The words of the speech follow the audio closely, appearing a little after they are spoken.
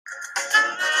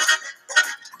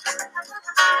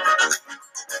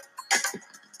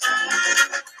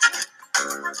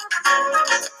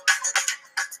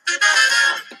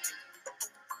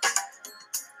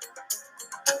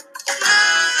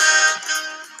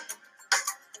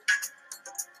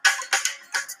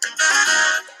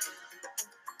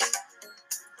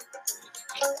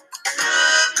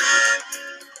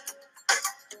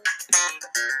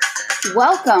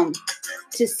Welcome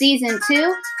to Season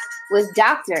 2 with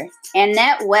Dr.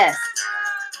 Annette West.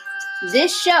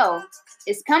 This show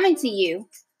is coming to you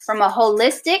from a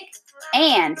holistic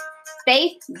and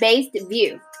faith-based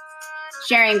view,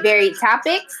 sharing varied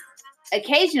topics,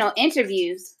 occasional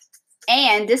interviews,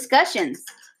 and discussions.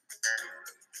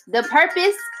 The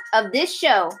purpose of this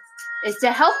show is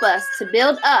to help us to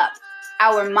build up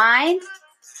our mind,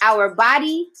 our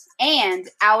body, and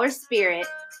our spirit.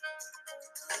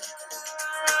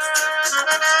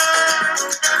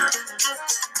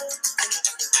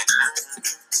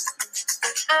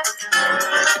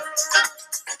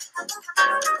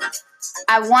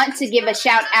 I want to give a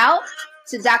shout out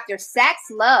to Dr. Sax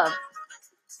Love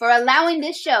for allowing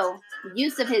this show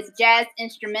use of his jazz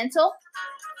instrumental,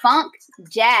 Funk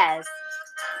Jazz.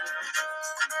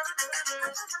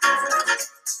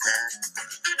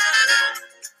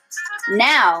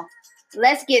 Now,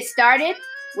 let's get started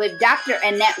with Dr.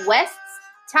 Annette West's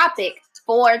topic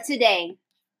for today.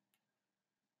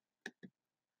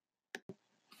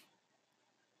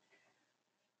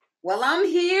 Well, I'm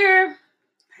here.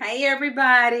 Hey,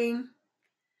 everybody.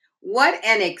 What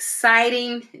an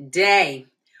exciting day.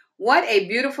 What a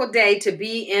beautiful day to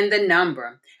be in the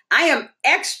number. I am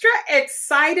extra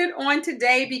excited on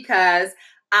today because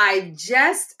I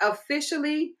just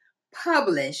officially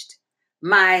published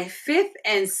my 5th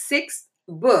and 6th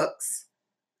books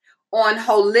on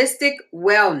holistic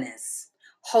wellness.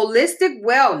 Holistic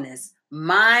wellness,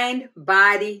 mind,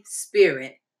 body,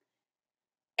 spirit.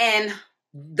 And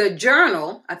the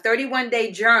journal, a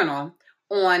 31-day journal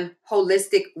on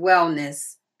holistic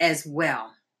wellness as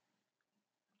well.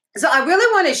 So I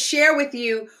really want to share with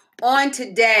you on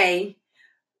today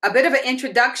a bit of an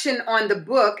introduction on the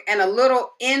book and a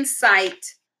little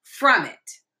insight from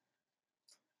it.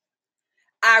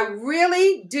 I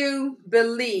really do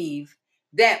believe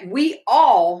that we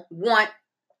all want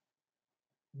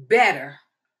better.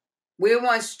 We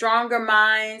want stronger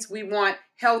minds, we want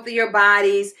healthier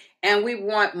bodies, and we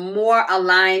want a more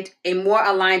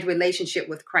aligned relationship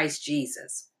with Christ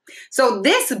Jesus. So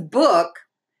this book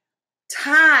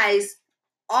ties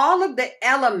all of the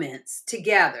elements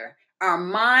together, our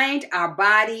mind, our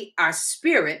body, our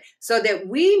spirit, so that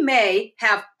we may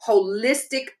have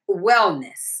holistic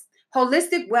wellness.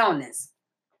 Holistic wellness.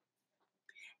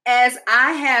 As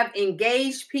I have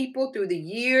engaged people through the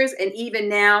years and even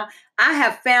now, I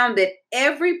have found that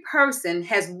every person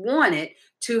has wanted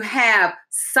to have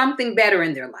something better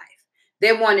in their life.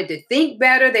 They wanted to think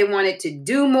better. They wanted to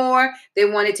do more. They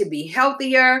wanted to be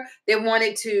healthier.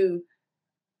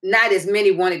 Not as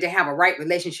many wanted to have a right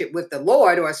relationship with the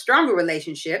Lord or a stronger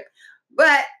relationship,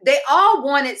 but they all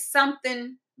wanted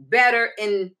something better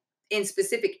in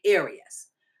specific areas.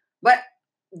 But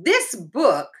this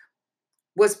book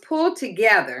was pulled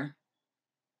together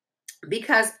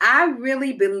because I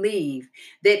really believe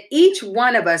that each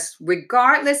one of us,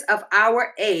 regardless of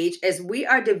our age, as we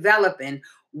are developing,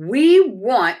 we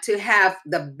want to have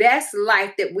the best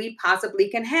life that we possibly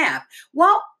can have.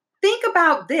 Well, think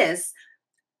about this.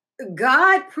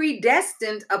 God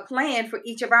predestined a plan for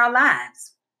each of our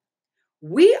lives.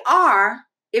 We are,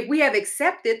 if we have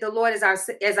accepted the Lord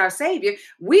as our Savior,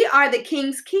 we are the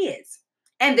King's kids.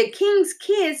 And the King's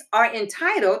kids are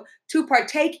entitled to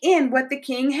partake in what the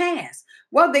King has.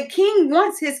 Well, the King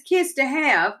wants his kids to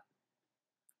have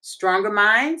stronger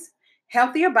minds,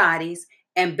 healthier bodies,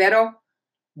 and better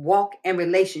walk and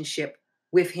relationship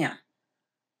with him.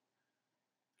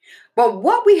 But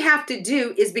what we have to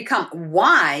do is become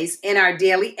wise in our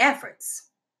daily efforts.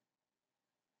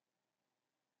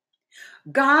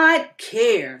 God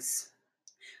cares.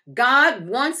 God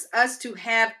wants us to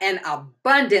have an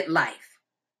abundant life.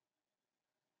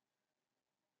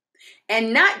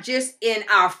 And not just in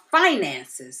our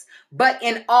finances, but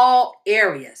in all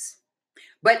areas.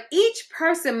 But each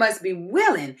person must be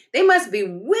willing. They must be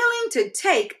willing to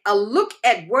take a look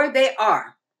at where they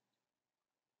are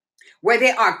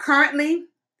currently,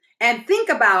 and think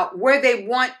about where they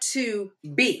want to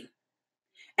be.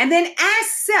 And then ask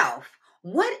self,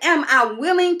 what am I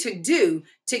willing to do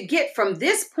to get from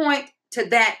this point to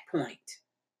that point?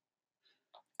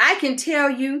 I can tell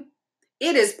you,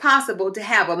 it is possible to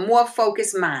have a more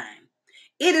focused mind.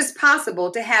 it is possible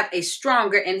to have a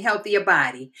stronger and healthier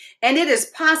body. And it is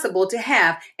possible to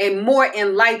have a more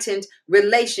enlightened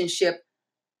relationship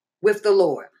with the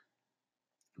Lord.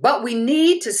 But we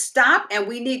need to stop and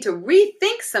we need to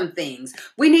rethink some things.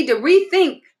 We need to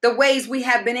rethink the ways we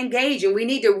have been engaging. We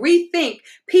need to rethink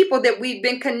people that we've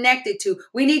been connected to.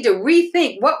 We need to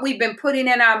rethink what we've been putting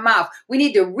in our mouth. We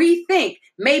need to rethink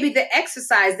maybe the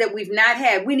exercise that we've not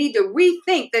had. We need to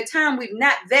rethink the time we've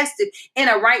not vested in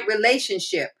a right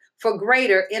relationship for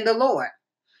greater in the Lord.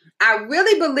 I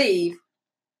really believe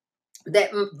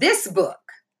that this book,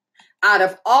 out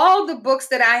of all the books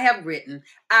that I have written,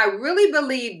 I really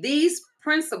believe these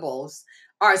principles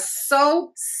are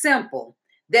so simple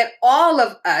that all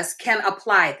of us can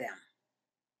apply them.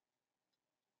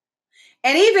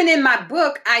 And even in my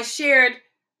book, I shared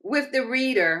with the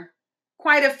reader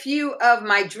quite a few of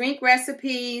my drink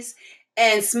recipes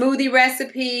and smoothie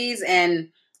recipes and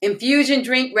infusion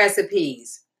drink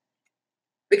recipes,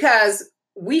 because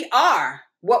we are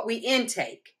what we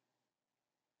intake.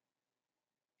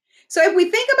 So if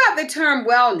we think about the term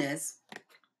wellness,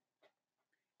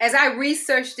 as I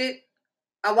researched it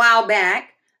a while back,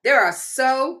 there are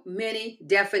so many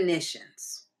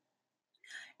definitions.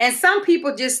 And some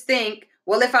people just think,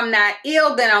 well, if I'm not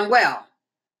ill, then I'm well.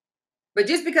 But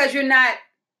just because you're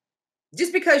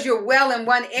well in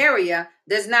one area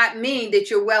does not mean that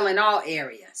you're well in all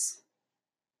areas.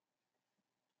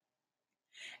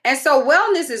 And so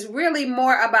wellness is really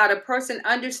more about a person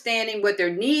understanding what their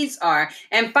needs are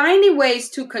and finding ways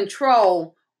to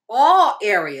control all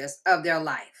areas of their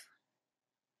life.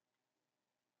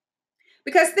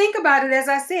 Because think about it, as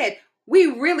I said, we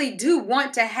really do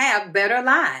want to have better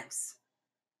lives.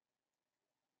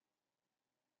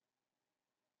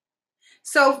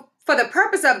 So for the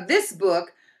purpose of this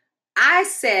book, I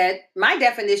said my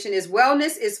definition is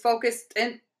wellness is focused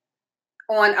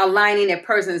on aligning a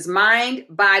person's mind,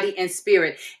 body, and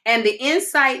spirit. And the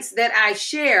insights that I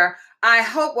share, I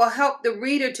hope will help the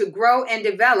reader to grow and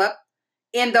develop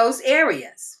in those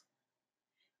areas.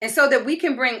 And so that we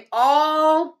can bring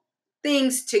all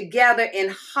things together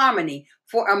in harmony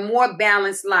for a more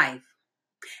balanced life.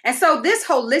 And so this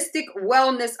holistic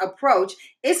wellness approach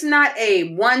is not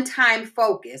a one-time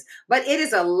focus, but it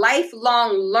is a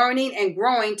lifelong learning and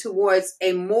growing towards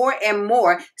a more and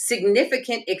more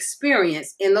significant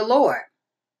experience in the Lord.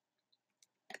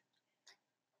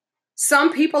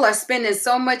 Some people are spending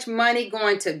so much money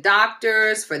going to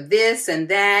doctors for this and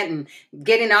that and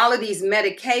getting all of these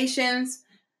medications,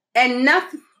 and not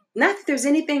that there's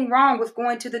anything wrong with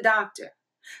going to the doctor.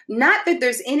 Not that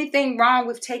there's anything wrong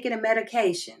with taking a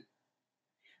medication,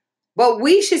 but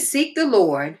we should seek the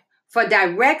Lord for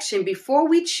direction before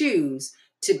we choose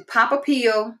to pop a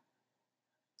pill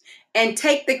and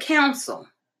take the counsel.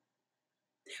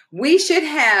 We should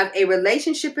have a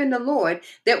relationship in the Lord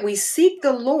that we seek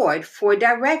the Lord for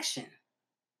direction.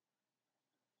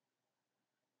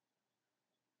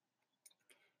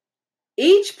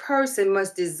 Each person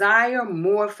must desire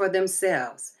more for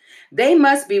themselves. They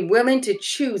must be willing to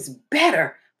choose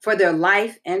better for their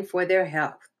life and for their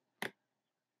health.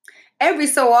 Every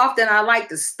so often, I like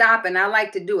to stop and I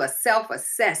like to do a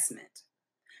self-assessment.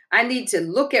 I need to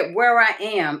look at where I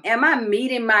am. Am I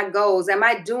meeting my goals? Am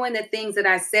I doing the things that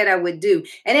I said I would do?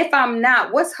 And if I'm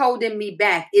not, what's holding me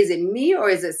back? Is it me or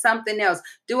is it something else?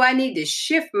 Do I need to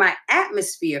shift my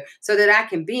atmosphere so that I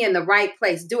can be in the right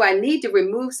place? Do I need to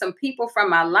remove some people from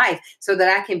my life so that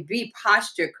I can be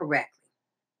postured correctly?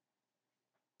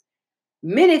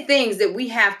 Many things that we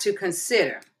have to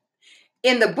consider.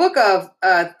 In the book of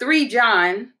 3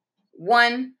 John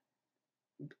 1,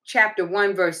 chapter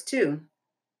 1, verse 2,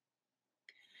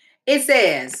 it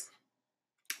says,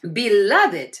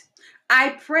 "Beloved, I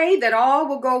pray that all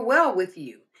will go well with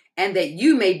you and that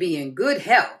you may be in good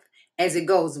health as it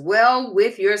goes well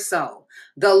with your soul."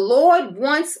 The Lord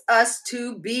wants us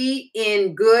to be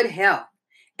in good health,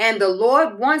 and the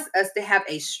Lord wants us to have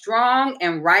a strong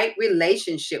and right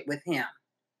relationship with Him.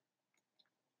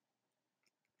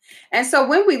 And so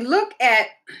when we look at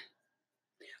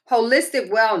holistic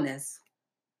wellness,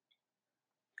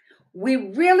 we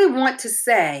really want to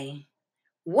say,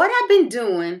 what I've been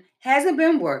doing hasn't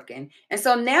been working. And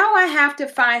so now I have to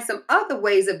find some other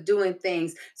ways of doing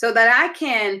things so that I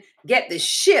can get the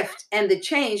shift and the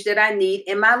change that I need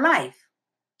in my life.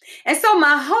 And so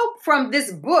my hope from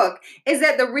this book is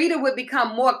that the reader would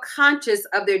become more conscious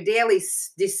of their daily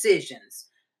decisions,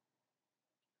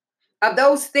 of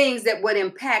those things that would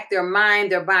impact their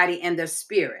mind, their body, and their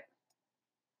spirit.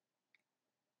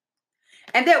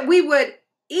 And that we would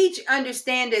each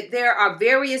understand that there are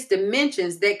various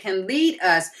dimensions that can lead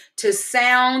us to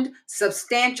sound,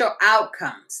 substantial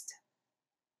outcomes.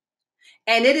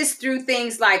 And it is through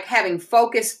things like having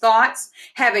focused thoughts,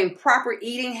 having proper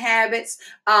eating habits,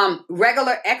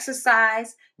 regular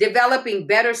exercise, developing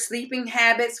better sleeping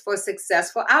habits for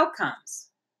successful outcomes.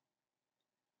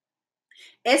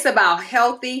 It's about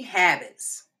healthy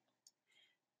habits,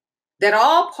 that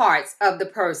all parts of the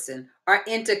person are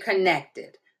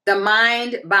interconnected, the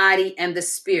mind, body, and the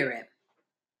spirit.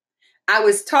 I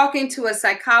was talking to a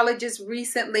psychologist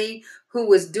recently who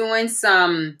was doing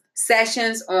some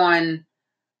sessions on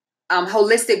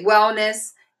holistic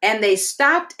wellness, and they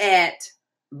stopped at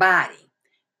body.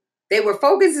 They were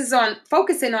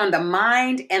focusing on the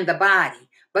mind and the body,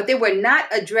 but they were not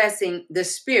addressing the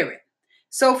spirit.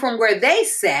 So from where they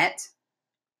sat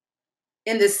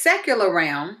in the secular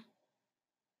realm,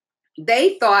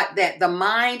 they thought that the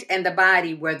mind and the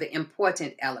body were the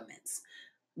important elements,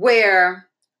 where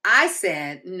I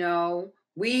said, no,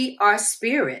 we are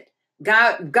spirit.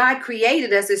 God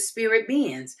created us as spirit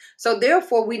beings. So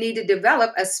therefore, we need to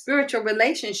develop a spiritual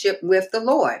relationship with the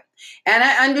Lord. And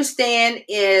I understand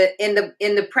in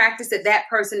the practice that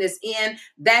person is in,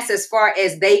 that's as far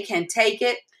as they can take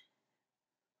it.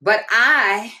 But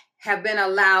I have been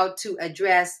allowed to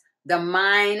address the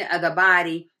mind, of the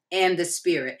body, and the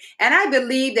spirit. And I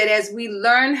believe that as we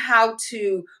learn how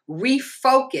to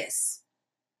refocus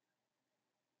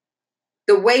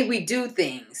the way we do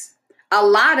things, a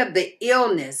lot of the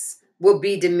illness will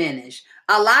be diminished.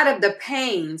 A lot of the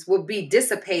pains will be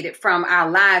dissipated from our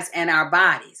lives and our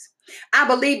bodies. I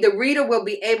believe the reader will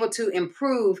be able to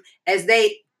improve as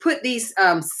they put these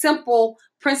simple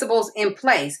principles in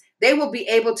place. They will be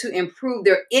able to improve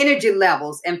their energy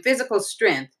levels and physical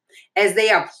strength as they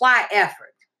apply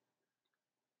effort.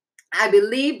 I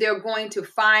believe they're going to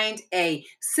find a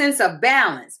sense of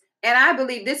balance. And I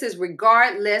believe this is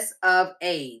regardless of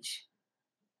age.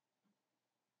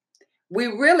 We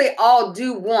really all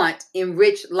do want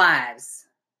enriched lives.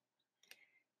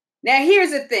 Now,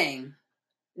 here's the thing.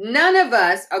 None of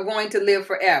us are going to live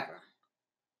forever.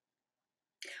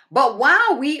 But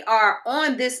while we are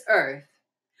on this earth,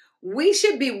 we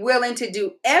should be willing to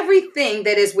do everything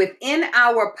that is within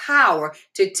our power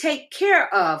to take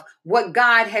care of what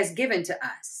God has given to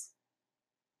us.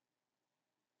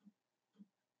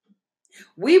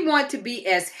 We want to be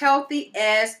as healthy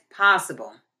as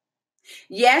possible.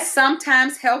 Yes,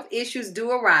 sometimes health issues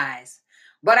do arise,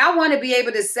 but I want to be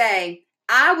able to say,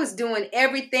 I was doing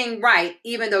everything right,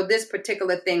 even though this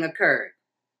particular thing occurred.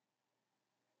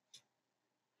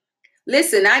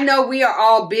 Listen, I know we are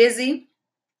all busy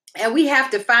and we have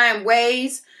to find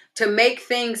ways to make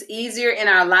things easier in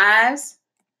our lives,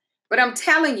 but I'm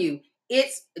telling you,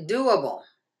 it's doable.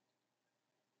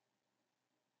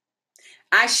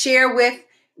 I share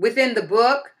within the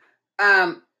book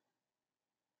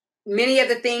many of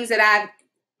the things that I've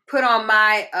put on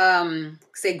my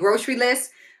grocery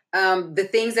list, the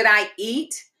things that I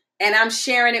eat, and I'm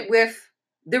sharing it with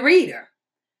the reader.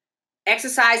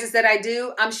 Exercises that I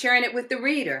do, I'm sharing it with the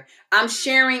reader. I'm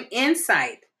sharing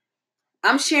insight.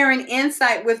 I'm sharing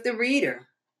insight with the reader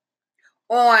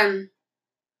on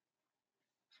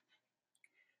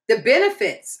the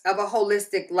benefits of a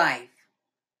holistic life,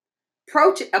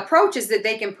 approaches that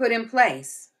they can put in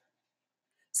place,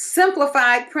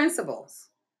 simplified principles,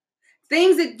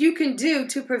 things that you can do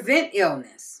to prevent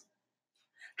illness,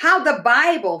 how the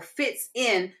Bible fits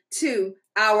into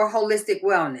our holistic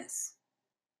wellness.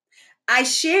 I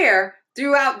share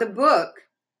throughout the book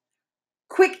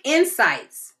quick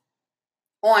insights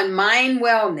on mind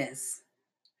wellness,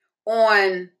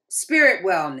 on spirit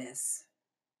wellness,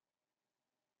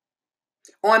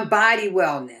 on body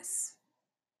wellness.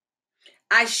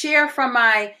 I share from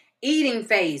my eating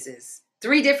phases,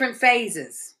 3 different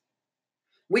phases.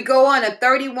 We go on a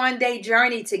 31-day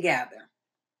journey together.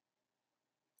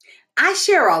 I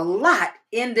share a lot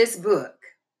in this book.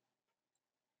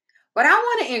 But I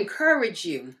want to encourage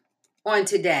you on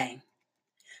today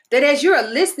that as you're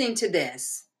listening to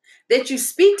this, that you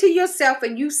speak to yourself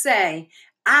and you say,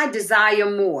 I desire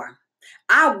more.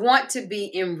 I want to be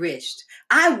enriched.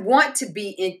 I want to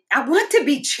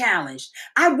be challenged.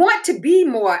 I want to be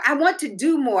more. I want to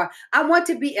do more. I want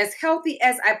to be as healthy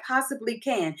as I possibly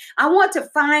can. I want to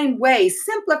find ways,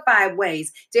 simplified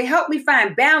ways to help me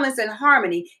find balance and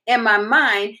harmony in my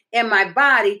mind, in my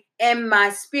body, and my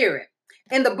spirit.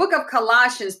 In the book of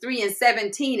Colossians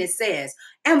 3:17, it says,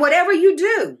 and whatever you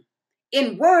do,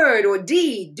 in word or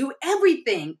deed, do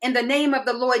everything in the name of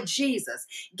the Lord Jesus,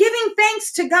 giving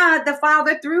thanks to God the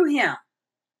Father through him.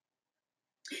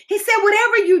 He said,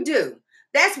 whatever you do,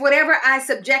 that's whatever I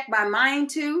subject my mind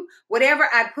to, whatever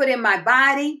I put in my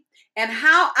body, and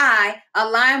how I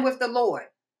align with the Lord.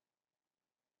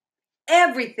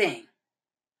 Everything.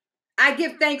 I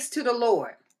give thanks to the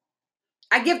Lord.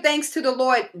 I give thanks to the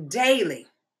Lord daily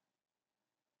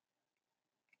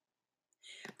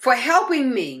for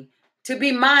helping me to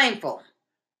be mindful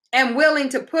and willing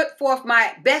to put forth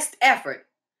my best effort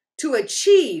to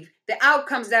achieve the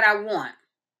outcomes that I want,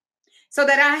 so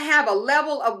that I have a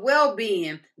level of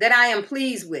well-being that I am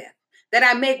pleased with, that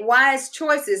I make wise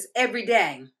choices every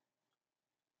day.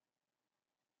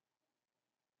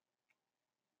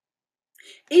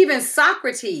 Even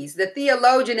Socrates, the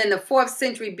theologian in the 4th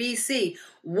century BC,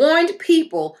 warned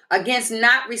people against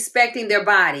not respecting their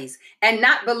bodies and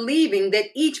not believing that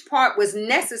each part was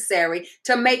necessary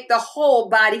to make the whole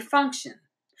body function.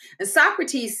 And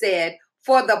Socrates said,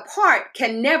 "For the part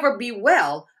can never be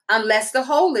well unless the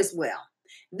whole is well."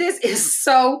 This is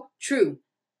so true.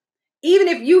 Even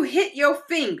if you hit your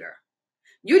finger,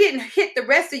 you didn't hit the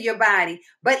rest of your body,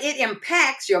 but it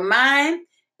impacts your mind,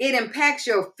 it impacts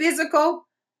your physical,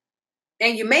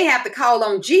 and you may have to call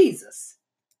on Jesus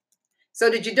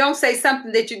so that you don't say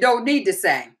something that you don't need to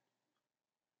say.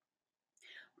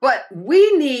 But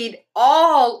we need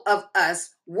all of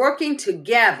us working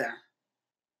together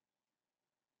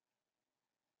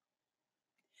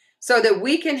so that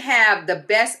we can have the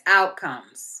best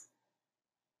outcomes.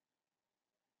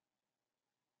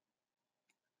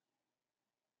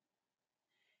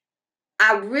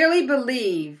 I really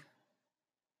believe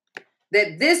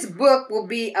that this book will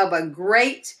be of a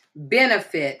great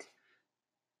benefit.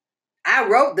 I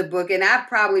wrote the book, and I've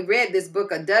probably read this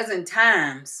book a dozen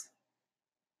times,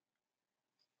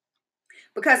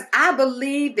 because I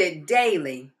believe that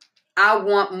daily I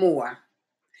want more.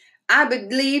 I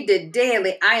believe that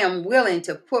daily I am willing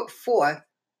to put forth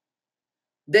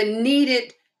the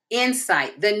needed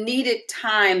insight, the needed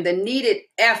time, the needed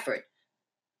effort.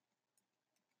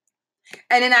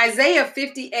 And in Isaiah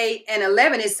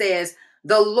 58:11, it says,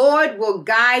 "The Lord will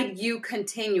guide you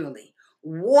continually,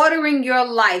 watering your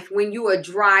life when you are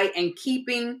dry and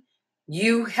keeping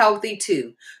you healthy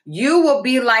too. You will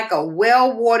be like a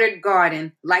well-watered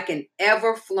garden, like an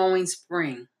ever-flowing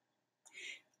spring."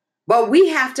 But we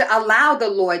have to allow the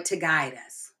Lord to guide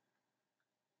us.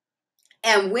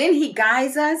 And when he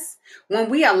guides us, when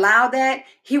we allow that,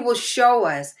 he will show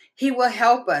us, he will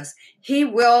help us, he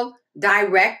will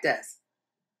direct us.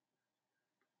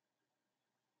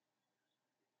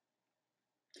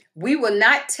 We will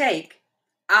not take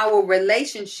our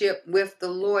relationship with the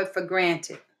Lord for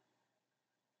granted.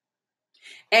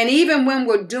 And even when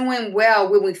we're doing well,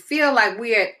 when we feel like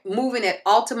we're moving at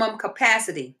optimum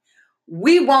capacity,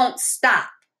 we won't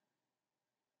stop.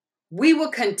 We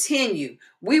will continue.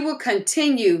 We will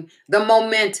continue the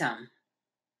momentum.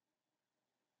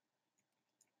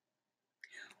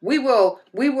 We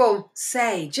will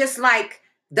say, just like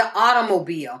the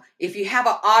automobile, if you have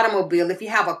an automobile, if you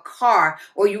have a car,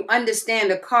 or you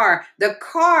understand the car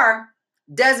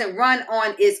doesn't run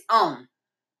on its own.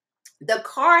 The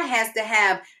car has to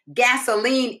have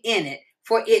gasoline in it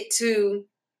for it to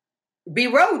be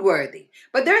roadworthy.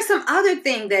 But there's some other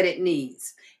thing that it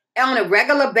needs. On a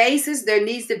regular basis, there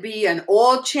needs to be an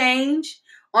oil change.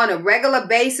 On a regular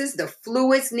basis, the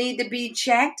fluids need to be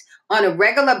checked. On a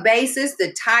regular basis,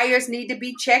 the tires need to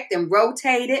be checked and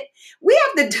rotated. We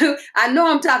have to do, I know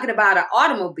I'm talking about an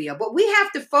automobile, but we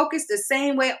have to focus the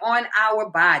same way on our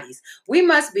bodies. We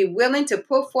must be willing to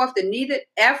put forth the needed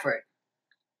effort.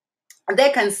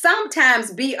 That can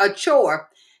sometimes be a chore.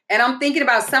 And I'm thinking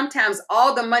about sometimes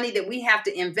all the money that we have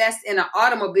to invest in an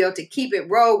automobile to keep it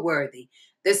roadworthy.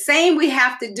 The same we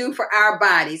have to do for our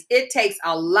bodies. It takes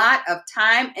a lot of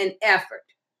time and effort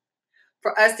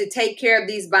for us to take care of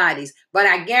these bodies. But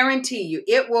I guarantee you,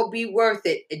 it will be worth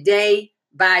it day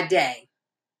by day.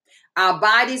 Our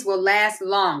bodies will last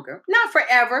longer. Not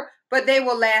forever, but they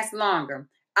will last longer.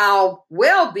 Our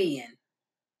well-being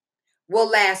will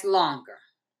last longer.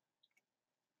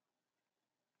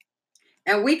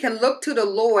 And we can look to the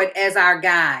Lord as our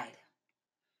guide.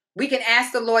 We can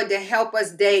ask the Lord to help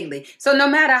us daily. So no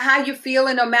matter how you're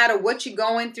feeling, no matter what you're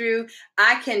going through,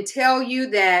 I can tell you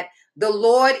that the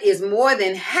Lord is more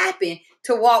than happy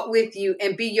to walk with you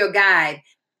and be your guide.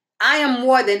 I am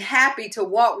more than happy to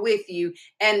walk with you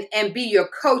and be your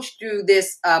coach through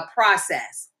this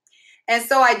process. And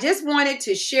so I just wanted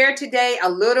to share today a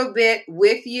little bit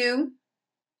with you.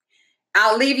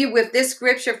 I'll leave you with this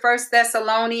scripture, 1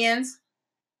 Thessalonians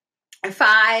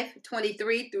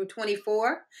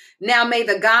 5:23-24. Now may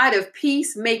the God of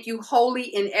peace make you holy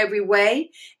in every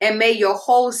way, and may your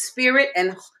whole spirit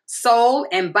and soul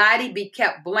and body be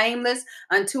kept blameless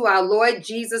until our Lord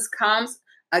Jesus comes.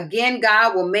 Again,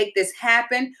 God will make this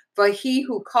happen, for for he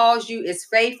who calls you is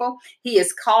faithful. He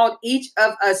has called each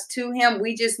of us to him.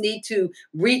 We just need to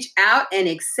reach out and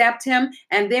accept him.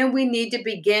 And then we need to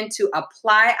begin to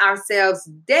apply ourselves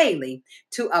daily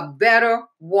to a better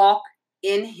walk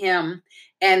in him,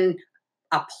 and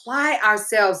apply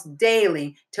ourselves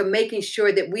daily to making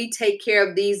sure that we take care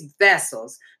of these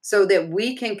vessels so that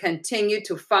we can continue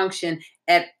to function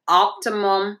at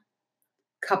optimum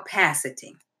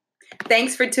capacity.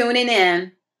 Thanks for tuning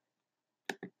in.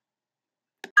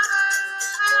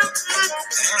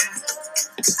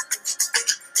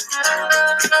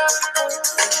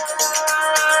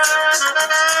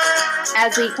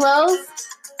 As we close,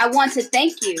 I want to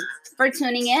thank you for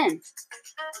tuning in.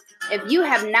 If you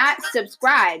have not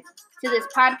subscribed to this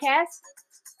podcast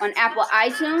on Apple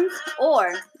iTunes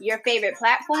or your favorite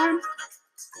platform,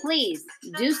 please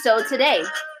do so today.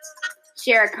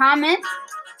 Share a comment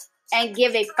and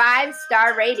give a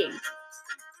 5-star rating.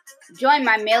 Join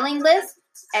my mailing list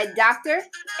at Dr.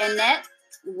 Annette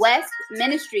West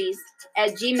Ministries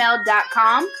at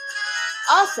gmail.com.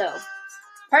 Also,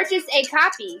 purchase a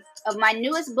copy of my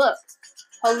newest book,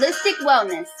 Holistic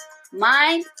Wellness,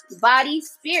 Mind, Body,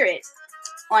 Spirit,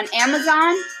 on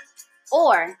Amazon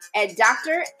or at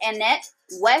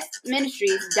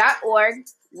drAnnetteWestMinistries.org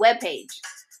webpage.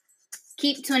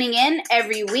 Keep tuning in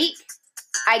every week.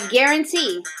 I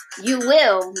guarantee you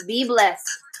will be blessed.